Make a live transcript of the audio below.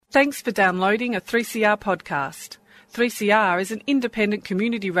Thanks for downloading a 3CR podcast. 3CR is an independent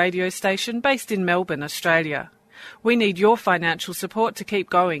community radio station based in Melbourne, Australia. We need your financial support to keep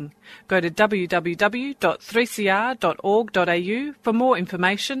going. Go to www.3cr.org.au for more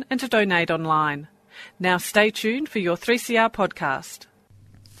information and to donate online. Now stay tuned for your 3CR podcast.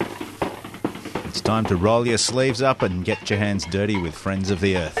 It's time to roll your sleeves up and get your hands dirty with Friends of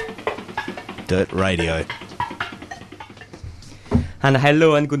the Earth. Dirt Radio. And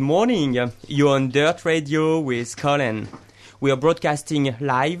hello and good morning. You're on Dirt Radio with Colin. We are broadcasting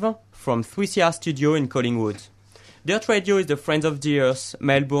live from 3CR studio in Collingwood. Dirt Radio is the Friends of the Earth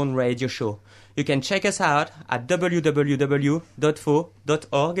Melbourne radio show. You can check us out at www.fo.org.au.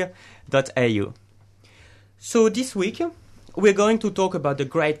 So this week, we're going to talk about the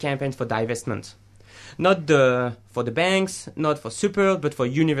great campaign for divestment. Not for the banks, not for super, but for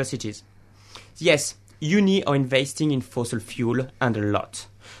universities. Yes, uni are investing in fossil fuel and a lot.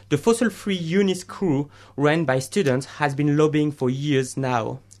 The fossil-free unis crew, run by students, has been lobbying for years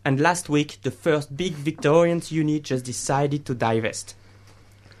now. And last week, the first big Victorian uni just decided to divest.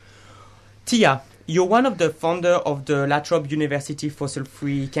 Tia, you're one of the founders of the La Trobe University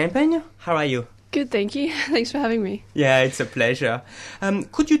fossil-free campaign. How are you? Good, thank you. Thanks for having me. Yeah, it's a pleasure.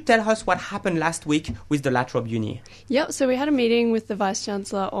 Could you tell us what happened last week with the La Trobe Uni? Yep, so we had a meeting with the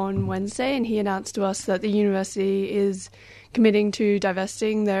Vice-Chancellor on Wednesday, and he announced to us that the university is committing to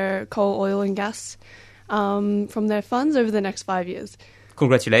divesting their coal, oil and gas from their funds over the next 5 years.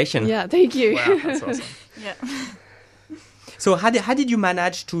 Congratulations. Yeah, thank you. Wow, that's awesome. Yeah. So how did you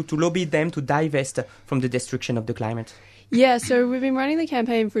manage to lobby them to divest from the destruction of the climate? Yeah, so we've been running the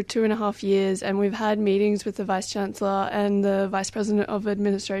campaign for 2.5 years, and we've had meetings with the Vice-Chancellor and the Vice President of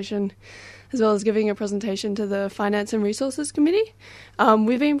Administration, as well as giving a presentation to the Finance and Resources Committee.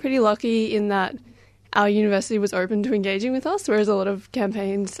 We've been pretty lucky in that our university was open to engaging with us, whereas a lot of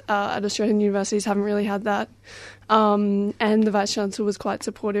campaigns at Australian universities haven't really had that. And the Vice-Chancellor was quite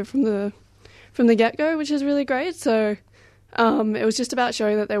supportive from the get-go, which is really great. So it was just about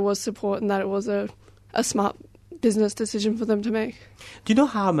showing that there was support and that it was a smart business decision for them to make. Do you know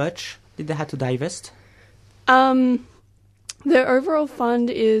how much did they have to divest? Their overall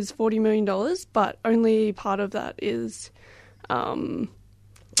fund is $40 million, but only part of that is on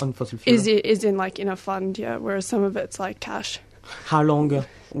fossil fuel? Is in in a fund, yeah, whereas some of it's like cash. How long,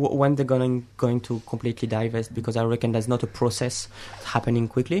 when they're going to completely divest? Because I reckon there's not a process happening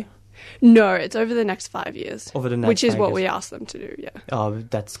quickly. No, it's over the next 5 years. Over the next which is 5 what years. we asked them to do, yeah. Oh,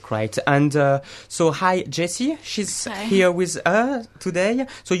 that's great. And so, hi, Jessie. She's here with us today.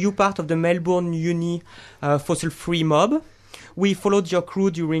 So you're part of the Melbourne Uni fossil-free mob. We followed your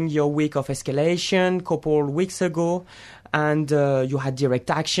crew during your week of escalation a couple weeks ago. And you had direct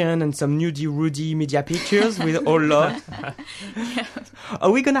action and some nudie-rudy media pictures with all love. Yeah.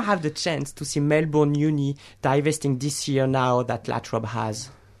 Are we going to have the chance to see Melbourne Uni divesting this year now that La Trobe has?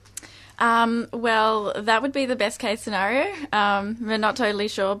 Well, that would be the best case scenario. We're not totally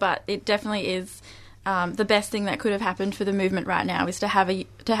sure, but it definitely is the best thing that could have happened for the movement right now is to have a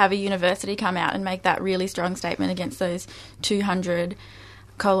university come out and make that really strong statement against those 200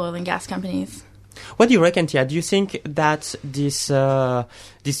 coal, oil and gas companies. What do you reckon, Tia? Do you think that this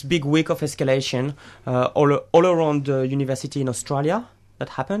big week of escalation all around the university in Australia that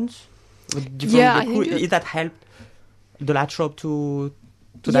happened? Yeah, I think did that help the La Trobe to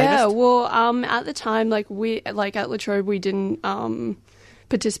yeah, divest? well, at the time, we at La Trobe, we didn't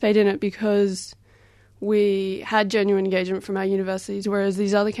participate in it because we had genuine engagement from our universities, whereas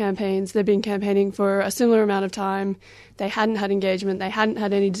these other campaigns, they've been campaigning for a similar amount of time. They hadn't had engagement. They hadn't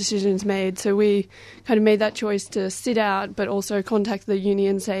had any decisions made. So we kind of made that choice to sit out, but also contact the uni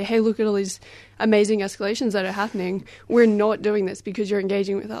and say, hey, look at all these amazing escalations that are happening. We're not doing this because you're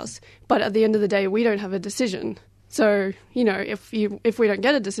engaging with us. But at the end of the day, we don't have a decision. So, if we don't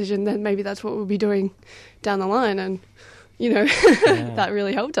get a decision, then maybe that's what we'll be doing down the line. And, that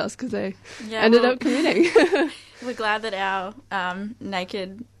really helped us because they ended up committing. We're glad that our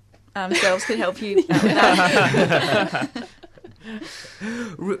naked selves could help you with that.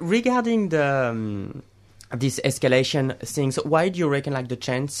 Regarding this escalation things, why do you reckon the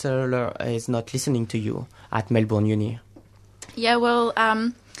Chancellor is not listening to you at Melbourne Uni? Yeah, well,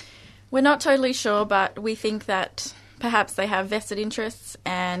 we're not totally sure, but we think that perhaps they have vested interests,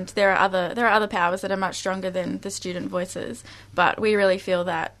 and there are other powers that are much stronger than the student voices. But we really feel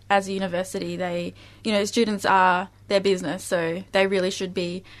that as a university, students are their business, so they really should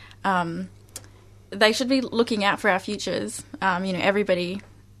be. They should be looking out for our futures. Everybody,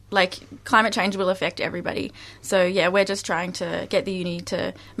 climate change will affect everybody. So yeah, we're just trying to get the uni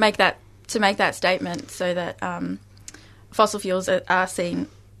to make that statement so that fossil fuels are seen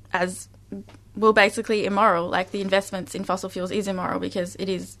as well, basically immoral. Like the investments in fossil fuels is immoral because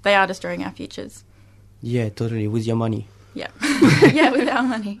they are destroying our futures. Yeah, totally, with your money. Yeah, yeah, with our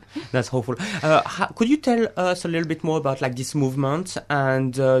money. That's hopeful. Could you tell us a little bit more about like this movement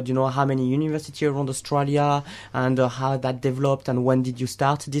and how many universities around Australia and how that developed and when did you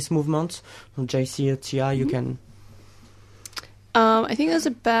start this movement? JC or Tia, you can. I think there's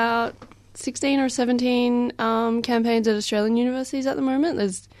about 16 or 17 campaigns at Australian universities at the moment.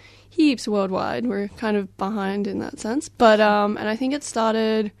 There's heaps worldwide. We're kind of behind in that sense, but and I think it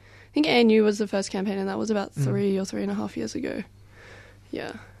started. I think ANU was the first campaign, and that was about 3 or 3.5 years ago.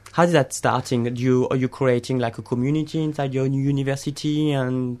 Yeah. How did that starting? Are you creating like a community inside your university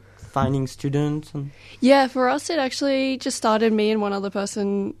and finding students? Yeah, for us it actually just started. Me and one other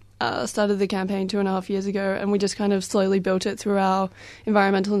person started the campaign 2.5 years ago, and we just kind of slowly built it through our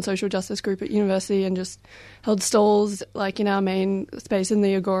environmental and social justice group at university, and just held stalls like in our main space in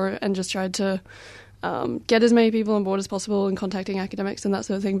the Agora, and just tried to get as many people on board as possible and contacting academics and that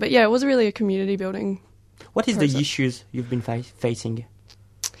sort of thing. But yeah, it was really a community building. What is process. The issues you've been facing?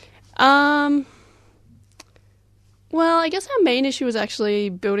 Well, I guess our main issue was actually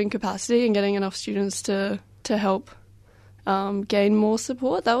building capacity and getting enough students to help gain more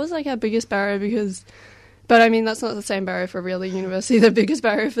support. That was like our biggest barrier but I mean, that's not the same barrier for every other university. The biggest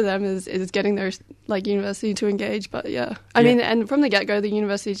barrier for them is getting their like university to engage. But yeah, I mean, and from the get-go, the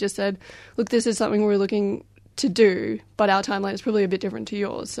university just said, look, this is something we're looking to do, but our timeline is probably a bit different to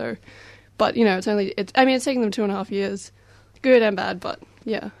yours. So, but it's taking them 2.5 years, good and bad, but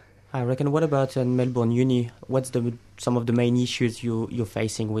yeah. I reckon. What about Melbourne Uni? What's some of the main issues you're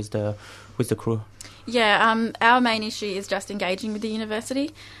facing with the crew? Yeah, our main issue is just engaging with the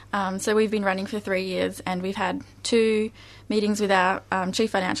university. So we've been running for 3 years, and we've had 2 meetings with our Chief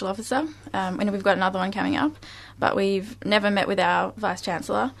Financial Officer, and we've got another one coming up, but we've never met with our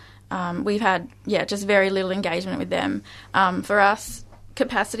Vice-Chancellor. We've had, just very little engagement with them. For us,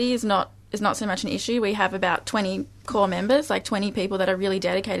 capacity is not so much an issue. We have about 20 core members, like 20 people that are really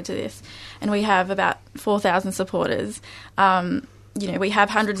dedicated to this, and we have about 4,000 supporters. We have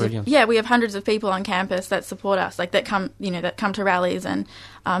hundreds of people on campus that support us, like that come to rallies and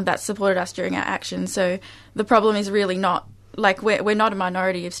that supported us during our action. So the problem is really not like we're not a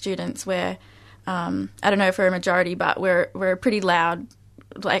minority of students. We're I don't know if we're a majority, but we're a pretty loud,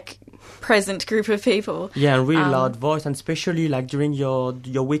 like, present group of people. Yeah, and really loud voice, and especially like during your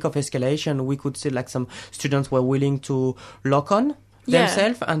week of escalation, we could see like some students were willing to lock on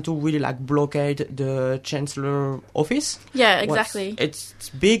themselves and to really like blockade the Chancellor office. Yeah, exactly. It's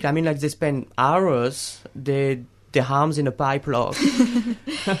big. I mean, like they spend hours, their arms in a pipe lock.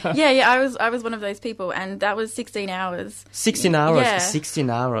 Yeah, I was one of those people, and that was 16 hours. 16 hours? Yeah. 16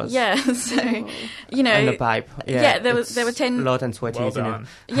 hours. Yeah, so, And the pipe. Yeah, there were 10... Lot and sweaty, well isn't done.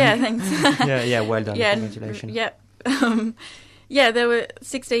 it? Yeah, thanks. yeah, well done. Yeah, congratulations. There were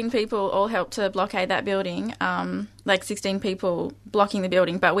 16 people all helped to blockade that building, 16 people blocking the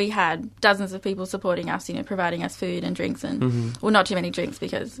building, but we had dozens of people supporting us, providing us food and drinks, and well, not too many drinks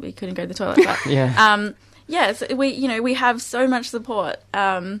because we couldn't go to the toilet. But, so we have so much support,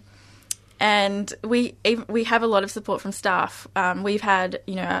 and we have a lot of support from staff. We've had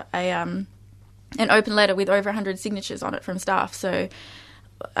an open letter with over 100 signatures on it from staff. So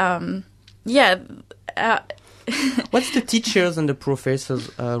What's the teachers and the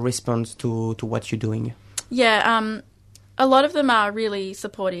professors' response to what you're doing? Yeah, a lot of them are really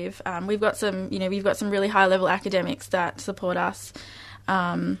supportive. We've got some really high level academics that support us,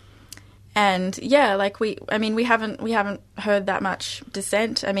 and we haven't heard that much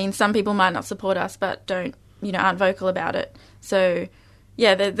dissent. I mean, some people might not support us, but aren't vocal about it. So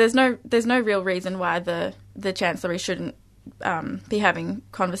yeah, there's no real reason why the Chancellery shouldn't be having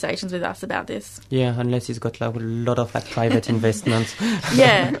conversations with us about this. Yeah, unless he's got like a lot of like private investments.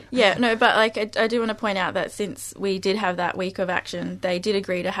 No, but like I do want to point out that since we did have that week of action, they did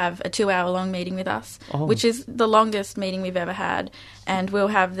agree to have a 2-hour-long meeting with us, which is the longest meeting we've ever had, and we'll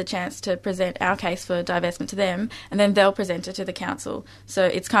have the chance to present our case for divestment to them, and then they'll present it to the council. So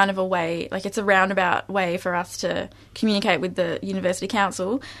it's kind of a way, like it's a roundabout way for us to communicate with the university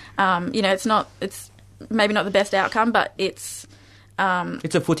council. It's maybe not the best outcome, but it's a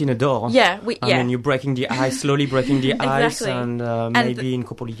foot in the door. I mean, you're breaking the ice, slowly breaking the ice, Exactly. and maybe in a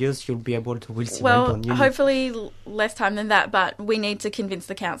couple of years you'll be able to see. Well, hopefully less time than that, but we need to convince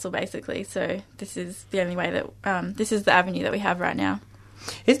the council basically. So this is the only way that this is the avenue that we have right now.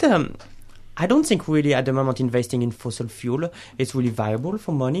 I don't think really at the moment investing in fossil fuel is really viable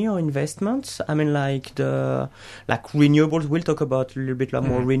for money or investments. I mean, like renewables. We'll talk about a little bit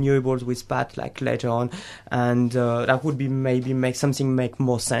more renewables with Pat like later on, and that would be maybe make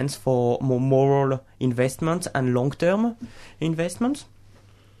more sense for more moral investments and long-term investments.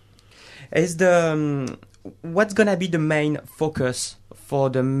 Is what's gonna be the main focus for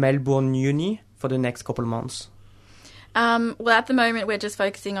the Melbourne Uni for the next couple of months? Well, at the moment, we're just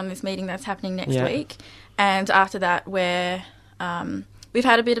focusing on this meeting that's happening next week. And after that, we've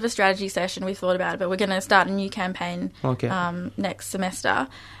had a bit of a strategy session. We've thought about it, but we're going to start a new campaign next semester.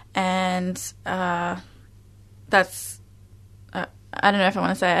 And that's... I don't know if I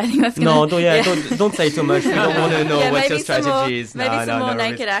want to say it. I think that's going to... Don't say too much. We don't want to know what your strategy is. Maybe some more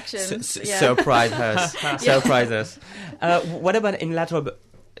naked action. Surprise us. Surprise us. What about in Latrobe?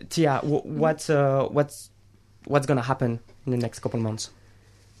 Tia, what's going to happen in the next couple of months?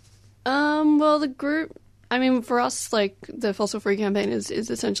 Well, the group, I mean, for us, like, the Fossil Free campaign is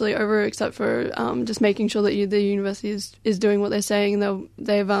essentially over, except for just making sure that the university is doing what they're saying. And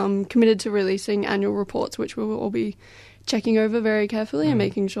they've committed to releasing annual reports, which we will all be checking over very carefully and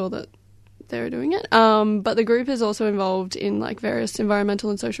making sure that they're doing it. But the group is also involved in, like, various environmental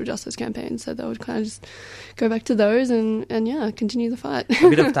and social justice campaigns, so they would kind of just go back to those and continue the fight. A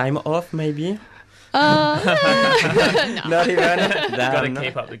bit of time off, maybe? No. Not even. Got to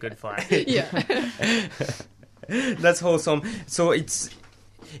keep up the good fight. Yeah. That's awesome. So it's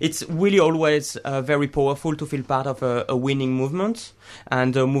really always very powerful to feel part of a winning movement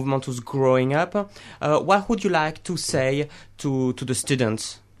and a movement who's growing up. What would you like to say to the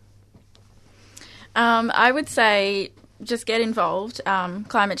students? I would say just get involved.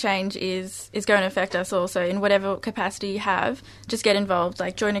 Climate change is going to affect us all. So in whatever capacity you have, just get involved.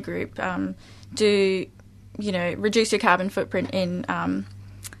 Like, join a group. Reduce your carbon footprint in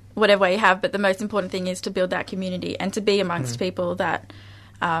whatever way you have. But the most important thing is to build that community and to be amongst people that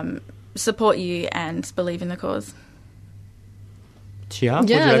support you and believe in the cause. Tia, would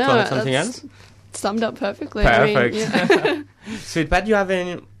you like to add something else? Summed up perfectly. Perfect. I mean, Sweet. Pat, do you have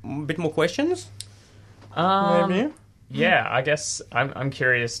any bit more questions? Maybe? Yeah, I guess I'm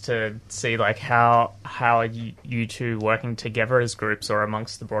curious to see, like, how are you two working together as groups or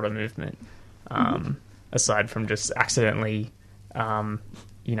amongst the broader movement, aside from just accidentally,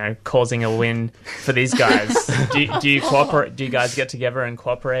 causing a win for these guys. Do you cooperate? Do you guys get together and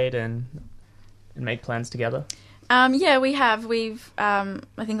cooperate and make plans together? Yeah, we have. I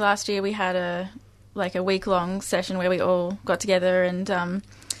think last year we had a week-long session where we all got together and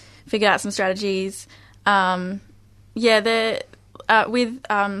figured out some strategies. With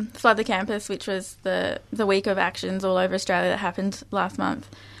Flood the Campus, which was the week of actions all over Australia that happened last month.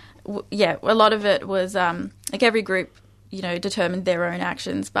 A lot of it was every group, determined their own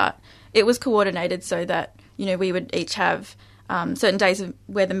actions, but it was coordinated so that we would each have certain days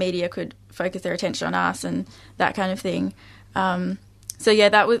where the media could focus their attention on us and that kind of thing. That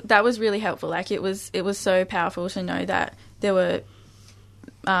was really helpful. Like, it was so powerful to know that there were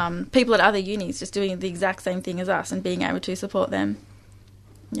people at other unis just doing the exact same thing as us and being able to support them.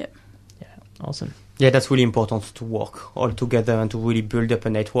 Yep. Yeah, awesome. Yeah, that's really important to work all together and to really build up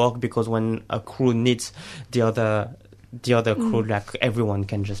a network, because when a crew needs the other crew, like, everyone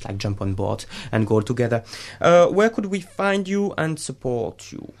can just like jump on board and go together. Where could we find you and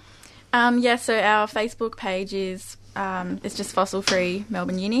support you? So our Facebook page is it's just Fossil Free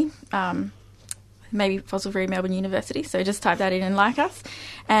Melbourne Uni. Maybe Fossil Free Melbourne University, so just type that in and like us.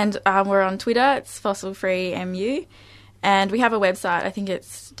 And we're on Twitter, it's Fossil Free MU. And we have a website, I think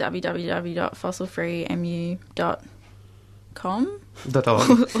it's www.fossilfreemu.com.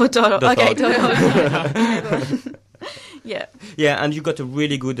 .org. Yeah. Yeah, and you got a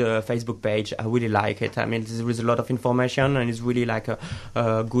really good Facebook page. I really like it. I mean, there is a lot of information, and it's really like a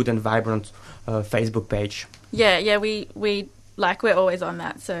good and vibrant Facebook page. Yeah, we're always on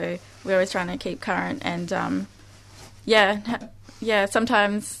that, so we're always trying to keep current and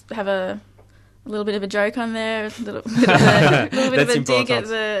sometimes have a little bit of a joke on there, a little bit of a dig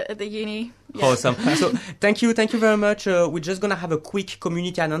at the uni. Yeah. Awesome. So thank you very much. We're just gonna have a quick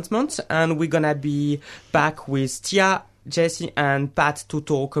community announcement, and we're gonna be back with Tia, Jessie and Pat to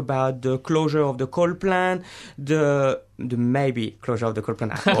talk about the closure of the coal plant, the maybe closure of the coal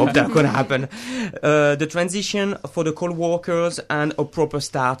plant. I hope that's going to happen. The transition for the coal workers and a proper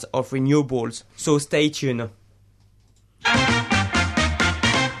start of renewables. So stay tuned.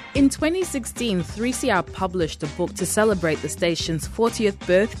 In 2016, 3CR published a book to celebrate the station's 40th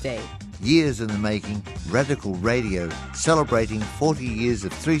birthday. years in the making, Radical Radio, celebrating 40 years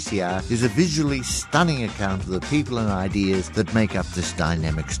of 3CR, is a visually stunning account of the people and ideas that make up this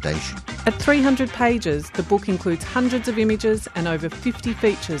dynamic station. At 300 pages, the book includes hundreds of images and over 50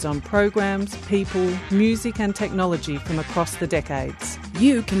 features on programs, people, music and technology from across the decades.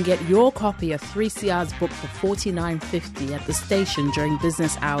 You can get your copy of 3CR's book for $49.50 at the station during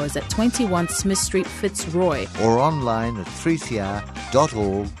business hours at 21 Smith Street, Fitzroy. Or online at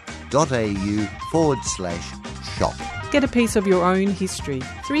 3cr.org.au/shop. Get a piece of your own history.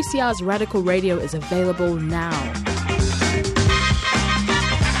 3CR's Radical Radio is available now.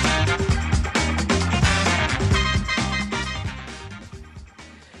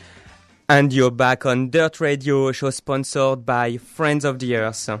 And you're back on Dirt Radio, a show sponsored by Friends of the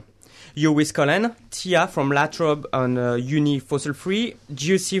Earth. You're with Colin, Tia from La Trobe on Uni Fossil Free,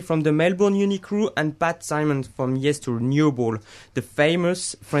 Juicy from the Melbourne Uni crew, and Pat Simon from Yes to Renewable, the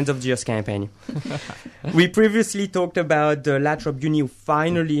famous Friends of the Earth campaign. We previously talked about the La Trobe Uni who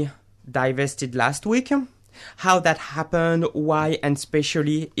finally divested last week, how that happened, why, and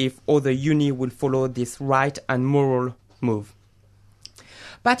especially if other uni will follow this right and moral move.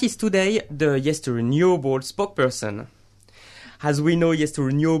 Pat is today the Yes to Renewable spokesperson. As we know, Yes to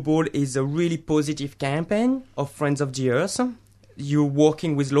Renewable is a really positive campaign of Friends of the Earth. You're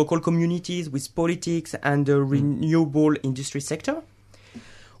working with local communities, with politics and the renewable industry sector.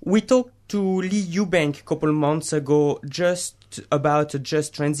 We talked to Lee Eubank a couple months ago just about a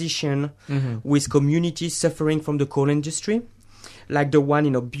just transition with communities suffering from the coal industry, like the one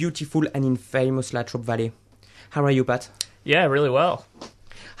in a beautiful and infamous La Trobe Valley. How are you, Pat? Yeah, really well.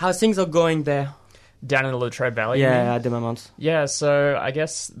 How things are going there? Down in the Latrobe Valley? Yeah, at the moment. Yeah, so I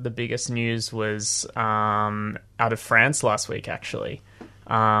guess the biggest news was out of France last week, actually,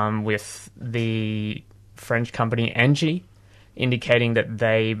 with the French company Engie indicating that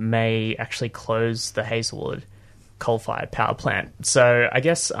they may actually close the Hazelwood coal-fired power plant. So I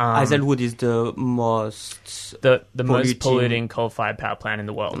guess Hazelwood is the most most polluting coal-fired power plant in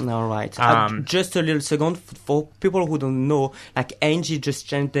the world. All right. Just a little second for people who don't know. Like Engie just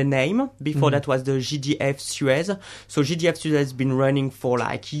changed the name. Before that was the GDF Suez. So GDF Suez has been running for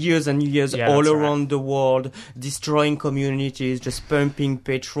like years and years all around the world, destroying communities, just pumping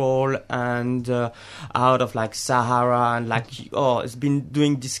petrol and out of like Sahara and like it's been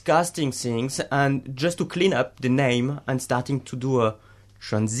doing disgusting things. And just to clean up the name and starting to do a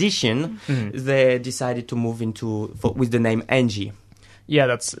transition, they decided to move with the name Engie. Yeah,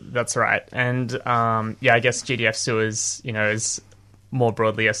 that's right. And I guess GDF Suez, is more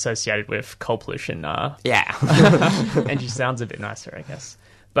broadly associated with coal pollution. Engie sounds a bit nicer, I guess.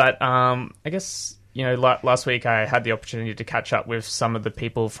 But I guess last week I had the opportunity to catch up with some of the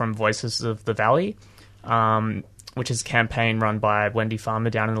people from Voices of the Valley, which is a campaign run by Wendy Farmer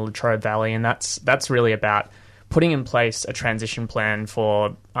down in the Latrobe Valley, and that's really about putting in place a transition plan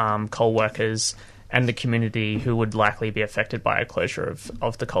for coal workers and the community who would likely be affected by a closure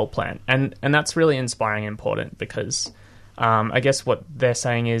of the coal plant. And that's really inspiring and important because I guess what they're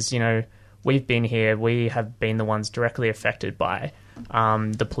saying is, we've been here, we have been the ones directly affected by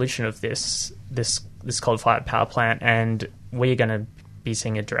the pollution of this coal-fired power plant, and we're going to be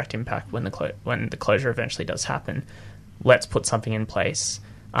seeing a direct impact when the closure eventually does happen. Let's put something in place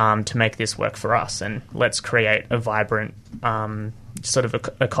to make this work for us, and let's create a vibrant sort of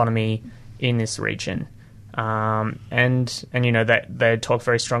economy in this region. And they talk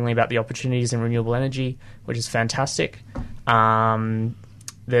very strongly about the opportunities in renewable energy, which is fantastic.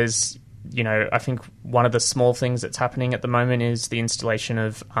 There's, I think one of the small things that's happening at the moment is the installation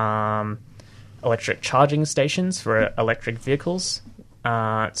of electric charging stations for electric vehicles.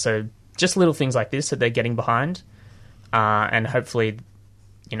 So just little things like this that they're getting behind, and hopefully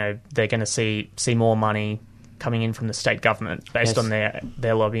they're going to see more money coming in from the state government based on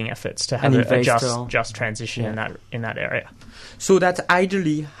their lobbying efforts to have a just transition in that area. So that's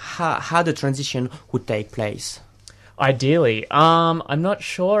ideally how the transition would take place. Ideally, I'm not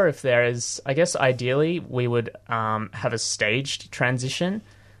sure if there is. I guess ideally we would have a staged transition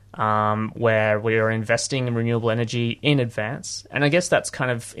where we are investing in renewable energy in advance, and I guess that's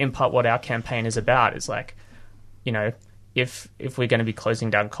kind of in part what our campaign is about. Is like, if we're going to be closing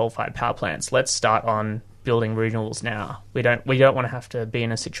down coal-fired power plants, let's start on building renewables now. We don't want to have to be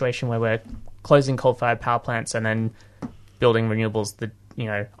in a situation where we're closing coal-fired power plants and then building renewables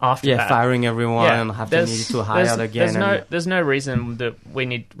after that. Firing everyone and having to hire again. There's no reason that we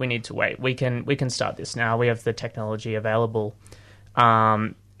need to wait. We can start this now. We have the technology available,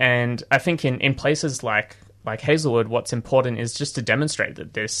 and I think in places like Hazelwood, what's important is just to demonstrate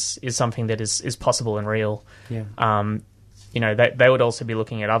that this is something that is possible and real. they would also be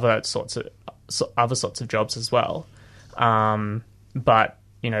looking at other sorts of jobs as well. But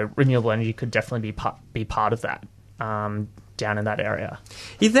renewable energy could definitely be part of that down in that area.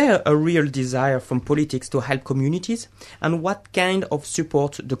 Is there a real desire from politics to help communities, and what kind of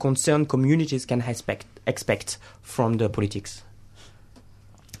support the concerned communities can expect from the politics?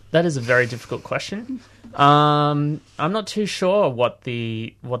 That is a very difficult question. I'm not too sure what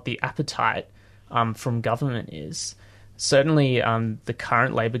the appetite from government is. Certainly, the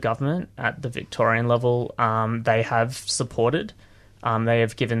current Labor government at the Victorian level, they have supported. They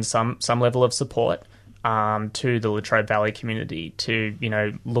have given some level of support to the Latrobe Valley community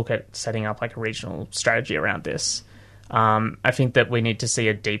to look at setting up like a regional strategy around this. I think that we need to see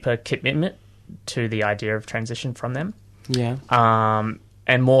a deeper commitment to the idea of transition from them. Yeah.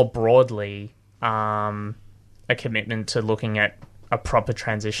 And more broadly, a commitment to looking at a proper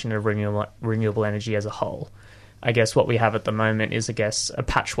transition of renewable energy as a whole. I guess what we have at the moment is, a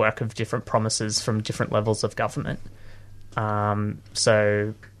patchwork of different promises from different levels of government.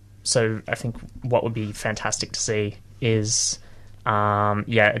 So I think what would be fantastic to see is,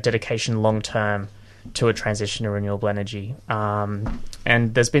 a dedication long term to a transition to renewable energy.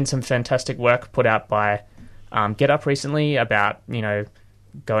 And there's been some fantastic work put out by GetUp recently about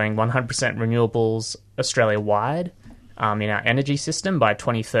going 100% renewables Australia-wide in our energy system by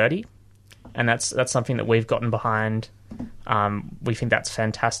 2030. And that's something that we've gotten behind. We think that's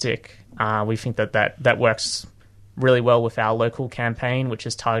fantastic. We think that works really well with our local campaign, which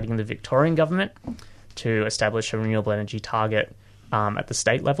is targeting the Victorian government to establish a renewable energy target at the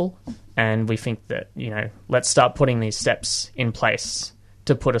state level. And we think that, let's start putting these steps in place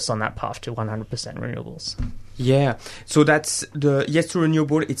to put us on that path to 100% renewables. Yeah, so that's the Yes to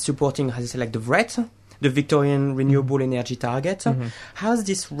Renewable. It's supporting, as I say, like the VRET, the Victorian Renewable Energy Target. Mm-hmm. How's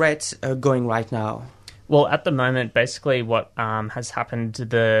this VRET going right now? Well, at the moment, basically what has happened,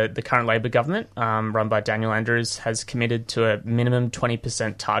 the current Labor government, run by Daniel Andrews, has committed to a minimum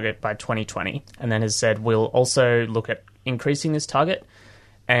 20% target by 2020, and then has said we'll also look at increasing this target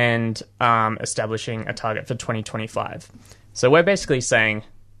and establishing a target for 2025. So we're basically saying,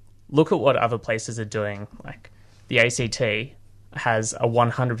 look at what other places are doing. Like the ACT has a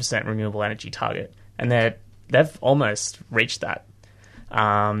 100% renewable energy target, and they've almost reached that.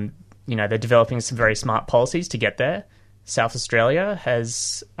 They're developing some very smart policies to get there. South Australia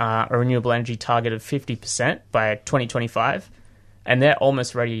has a renewable energy target of 50% by 2025, and they're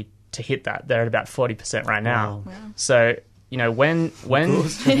almost ready to hit that. They're at about 40% right now. Wow. So, when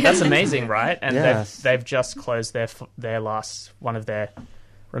that's amazing, right? And yes. they've just closed their last one of their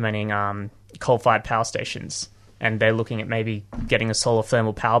remaining coal-fired power stations, and they're looking at maybe getting a solar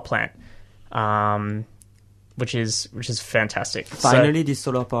thermal power plant, which is fantastic. Finally, this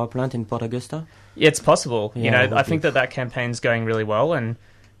solar power plant in Port Augusta? Yeah, it's possible. Yeah, I think that campaign's going really well, and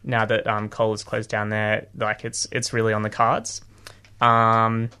now that coal is closed down there, like it's really on the cards.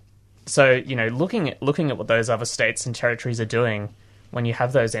 So looking at what those other states and territories are doing, when you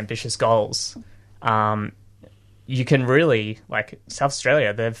have those ambitious goals, you can really, like South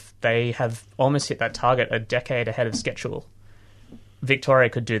Australia, they have almost hit that target a decade ahead of schedule. Victoria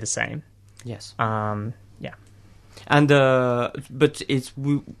could do the same. Yes. Yeah. And but it's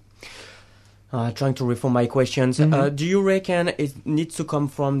trying to reform my questions. Mm-hmm. Do you reckon it needs to come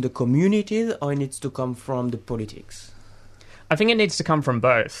from the communities or it needs to come from the politics? I think it needs to come from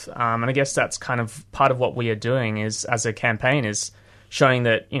both. And I guess that's kind of part of what we are doing is, as a campaign, is showing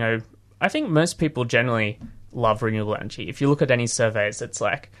that, I think most people generally love renewable energy. If you look at any surveys, it's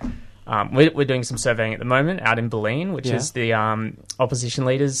like, we're doing some surveying at the moment out in Bulleen, which is the opposition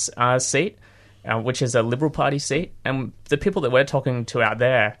leader's seat, which is a Liberal Party seat. And the people that we're talking to out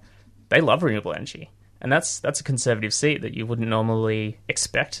there, they love renewable energy. And that's a Conservative seat that you wouldn't normally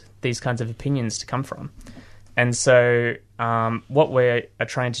expect these kinds of opinions to come from. And so what we're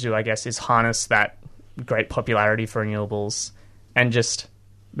trying to do, I guess, is harness that great popularity for renewables and just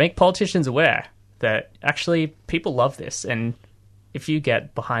make politicians aware that actually people love this. And if you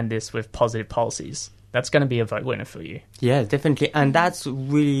get behind this with positive policies, that's going to be a vote winner for you. Yeah, definitely. And that's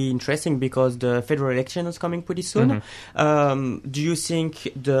really interesting because the federal election is coming pretty soon. Mm-hmm. Do you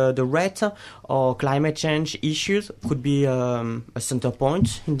think the RET or climate change issues could be a center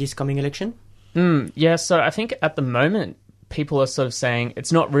point in this coming election? Yeah, so I think at the moment, people are sort of saying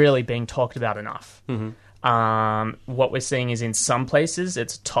it's not really being talked about enough. Mm-hmm. What we're seeing is in some places,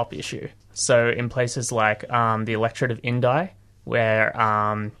 it's a top issue. So in places like the electorate of Indi, where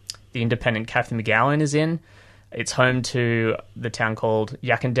the independent Cathy McGowan is in, it's home to the town called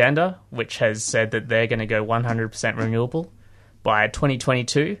Yakandanda, which has said that they're going to go 100% renewable by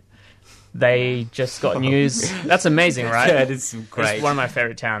 2022. they just got news. That's amazing, right? Yeah, it's great. It's one of my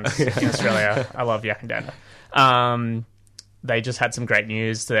favourite towns in Australia. I love Yackandandah. They just had some great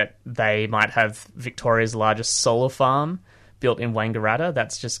news that they might have Victoria's largest solar farm built in Wangaratta.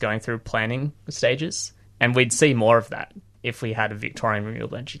 That's just going through planning stages. And we'd see more of that if we had a Victorian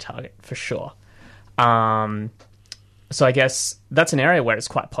renewable energy target, for sure. So I guess that's an area where it's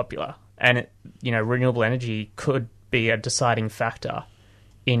quite popular. And, renewable energy could be a deciding factor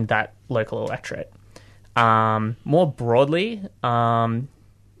in that local electorate. More broadly, I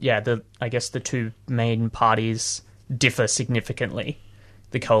guess the two main parties differ significantly.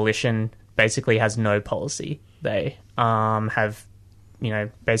 The coalition basically has no policy. They have,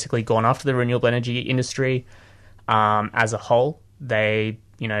 basically gone after the renewable energy industry as a whole. They,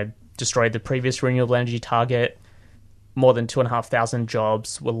 destroyed the previous renewable energy target. More than 2,500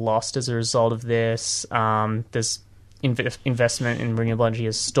 jobs were lost as a result of this. There's investment in renewable energy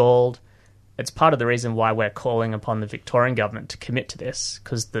has stalled. It's part of the reason why we're calling upon the Victorian government to commit to this,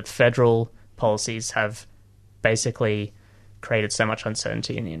 because the federal policies have basically created so much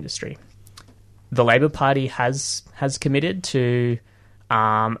uncertainty in the industry. The Labor Party has committed to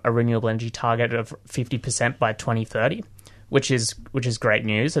a renewable energy target of 50% by 2030, which is great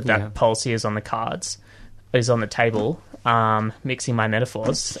news that policy is on the cards. Is on the table, mixing my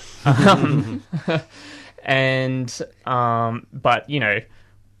metaphors. But,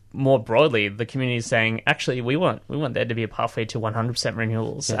 more broadly, the community is saying, actually, we want there to be a pathway to 100%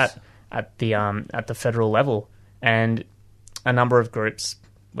 renewables at the federal level. And a number of groups,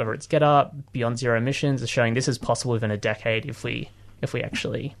 whether it's Get Up, Beyond Zero Emissions, are showing this is possible within a decade if we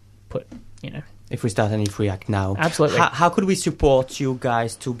actually put, If we start and if we act now. Absolutely. How could we support you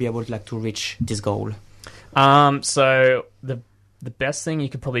guys to be able to reach this goal? So the best thing you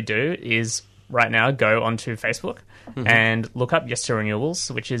could probably do is right now go onto Facebook and look up Yes to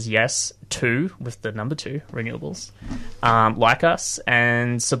Renewables, which is Yes to with the number 2 Renewables. Like us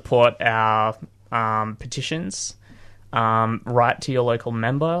and support our petitions. Write to your local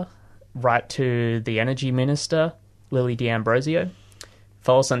member. Write to the Energy Minister, Lily D'Ambrosio.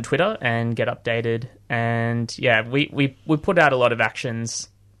 Follow us on Twitter and get updated. And we put out a lot of actions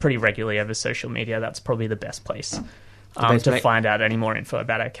pretty regularly over social media. That's probably the best place to find out any more info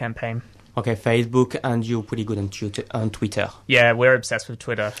about our campaign. Okay, Facebook, and you're pretty good on Twitter. Yeah, we're obsessed with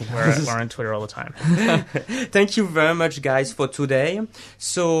Twitter. We're on Twitter all the time. Thank you very much, guys, for today.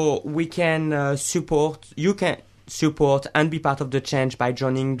 So you can support and be part of the change by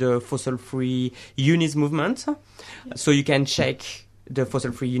joining the Fossil-Free Unis movement. So you can check the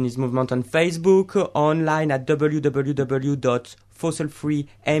Fossil-Free Unis movement on Facebook, online at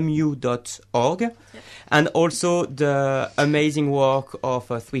www.fossilfreemu.org, and also the amazing work of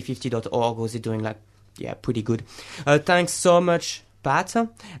 350.org, who's doing pretty good. Thanks so much, Pat,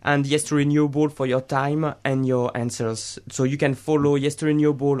 and Yes to Renewable for your time and your answers. So you can follow Yes to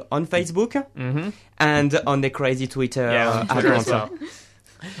Renewable on Facebook and on the crazy Twitter. On Twitter as well.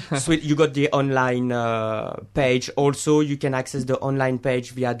 Sweet, you got the online page. Also, you can access the online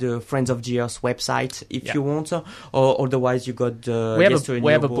page via the Friends of the Earth website if you want, or otherwise you got the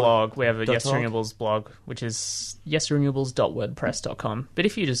we have a blog. We have a Yes to Renewables blog, which is yesrenewables.wordpress.com. But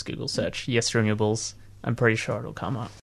if you just Google search Yes to Renewables, I'm pretty sure it'll come up.